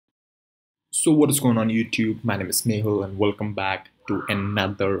So what is going on YouTube? My name is Mehul and welcome back to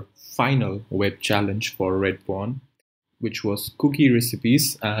another final web challenge for RedPwn, which was cookie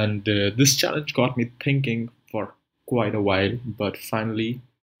recipes. And this challenge got me thinking for quite a while, but finally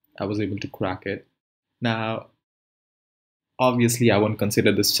I was able to crack it. Now, obviously I won't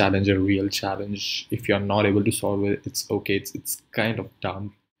consider this challenge a real challenge. If you're not able to solve it, it's okay. It's kind of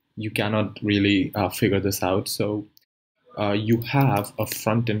dumb. You cannot really figure this out. So you have a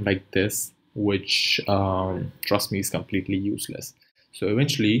front end like this, which trust me is completely useless. So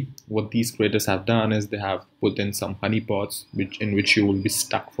eventually what these creators have done is they have put in some honeypots in which you will be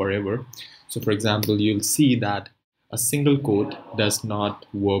stuck forever. So for example, you'll see that a single quote does not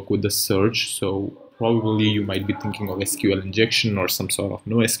work with the search. So probably you might be thinking of SQL injection or some sort of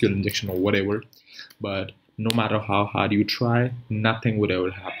no SQL injection or whatever, but no matter how hard you try, nothing would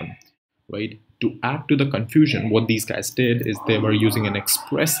ever happen, right? To add to the confusion, what these guys did is they were using an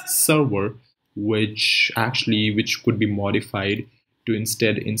express server, which could be modified to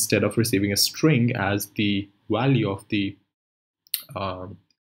instead of receiving a string as the value of the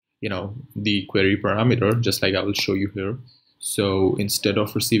the query parameter, just like I will show you here. So instead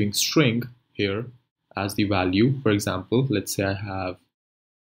of receiving string here as the value, for example, let's say I have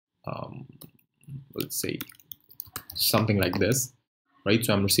let's say something like this, right?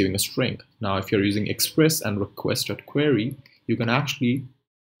 So I'm receiving a string. Now, if you're using express and request.query, you can actually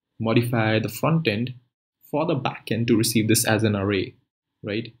modify the front end for the backend to receive this as an array,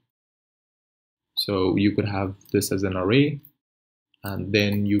 right? So you could have this as an array, and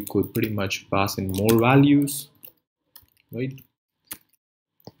then you could pretty much pass in more values, right?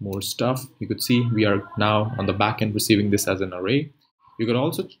 More stuff. You could see we are now on the backend receiving this as an array. You could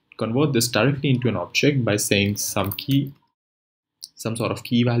also convert this directly into an object by saying some sort of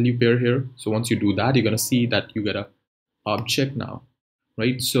key value pair here. So once you do that, you're going to see that you get a object now,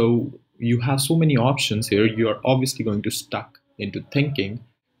 right? So you have so many options here. You're obviously going to stuck into thinking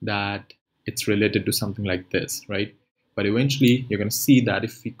that it's related to something like this, right? But eventually you're going to see that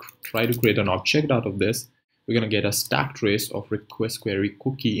if we try to create an object out of this, we're going to get a stack trace of request query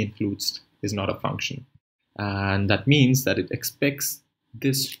cookie includes is not a function. And that means that it expects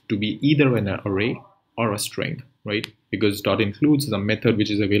this to be either an array or a string, right? Because .includes is a method which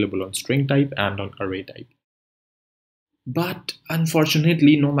is available on string type and on array type. But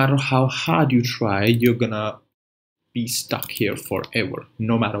unfortunately, no matter how hard you try, you're gonna be stuck here forever.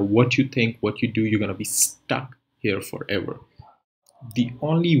 No matter what you think, what you do, you're gonna be stuck here forever. The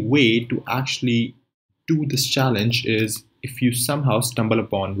only way to actually do this challenge is if you somehow stumble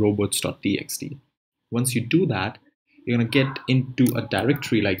upon robots.txt. Once you do that, you're gonna get into a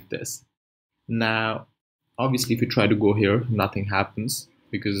directory like this. Now, obviously, if you try to go here, nothing happens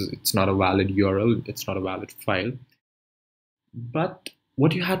because it's not a valid URL, it's not a valid file. But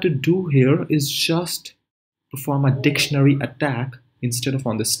what you have to do here is just perform a dictionary attack. Instead of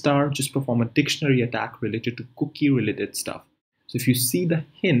on the star, just perform a dictionary attack related to cookie related stuff. So if you see the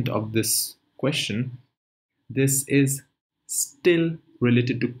hint of this question, this is still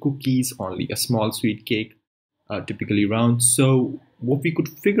related to cookies only, a small sweet cake, typically round. So what we could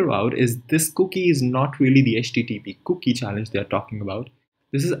figure out is this cookie is not really the HTTP cookie challenge they are talking about.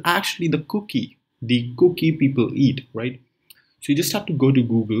 This is actually the cookie people eat, right? So you just have to go to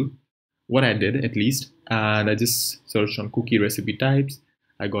Google, what I did at least, and I just searched on cookie recipe types.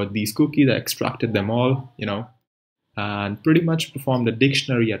 I got these cookies, I extracted them all, and pretty much performed a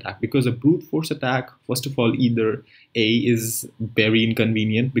dictionary attack. Because a brute force attack, first of all, either A is very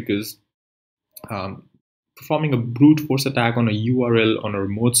inconvenient because performing a brute force attack on a URL on a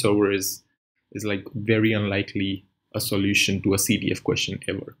remote server is like very unlikely a solution to a CTF question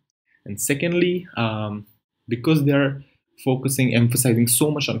ever. And secondly, because they're emphasizing so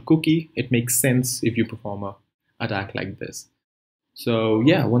much on cookie, it makes sense if you perform a attack like this. So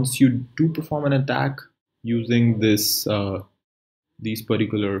yeah, once you do perform an attack using this these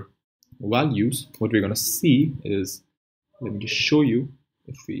particular values, what we're going to see is, let me just show you.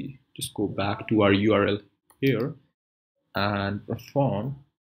 If we just go back to our URL here and perform,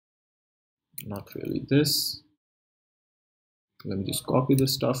 not really this, let me just copy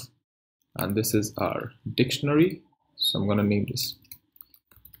this stuff, and this is our dictionary. So I'm going to name this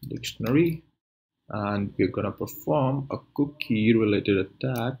dictionary, and we're going to perform a cookie related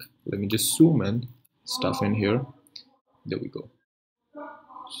attack. Let me just zoom in stuff in here. There we go.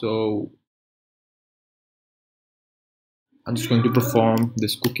 So I'm just going to perform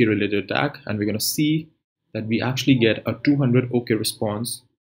this cookie related attack, and we're going to see that we actually get a 200 OK response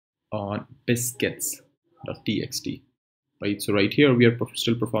on biscuits.txt, right? So right here we are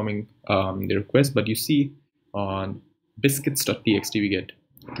still performing the request, but you see on biscuits.txt we get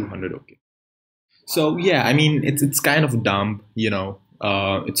 200 OK. So yeah, I mean it's kind of dumb, you know.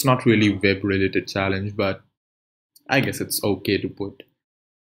 It's not really web related challenge, but I guess it's okay to put.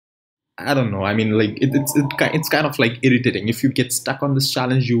 I don't know. I mean, like it's kind of like irritating. If you get stuck on this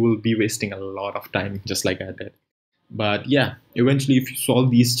challenge, you will be wasting a lot of time, just like I did. But yeah, eventually, if you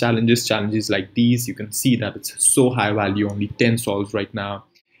solve these challenges like these, you can see that it's so high value. Only 10 solves right now.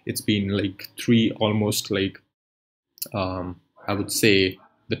 It's been like three, almost like I would say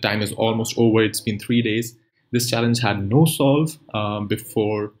the time is almost over. It's been 3 days. This challenge had no solve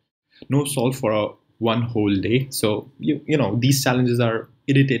before, no solve for one whole day. So you know these challenges are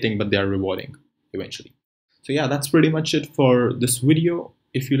irritating, but they are rewarding eventually. So yeah, that's pretty much it for this video.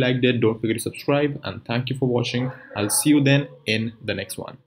 If you liked it, don't forget to subscribe and thank you for watching. I'll see you then in the next one.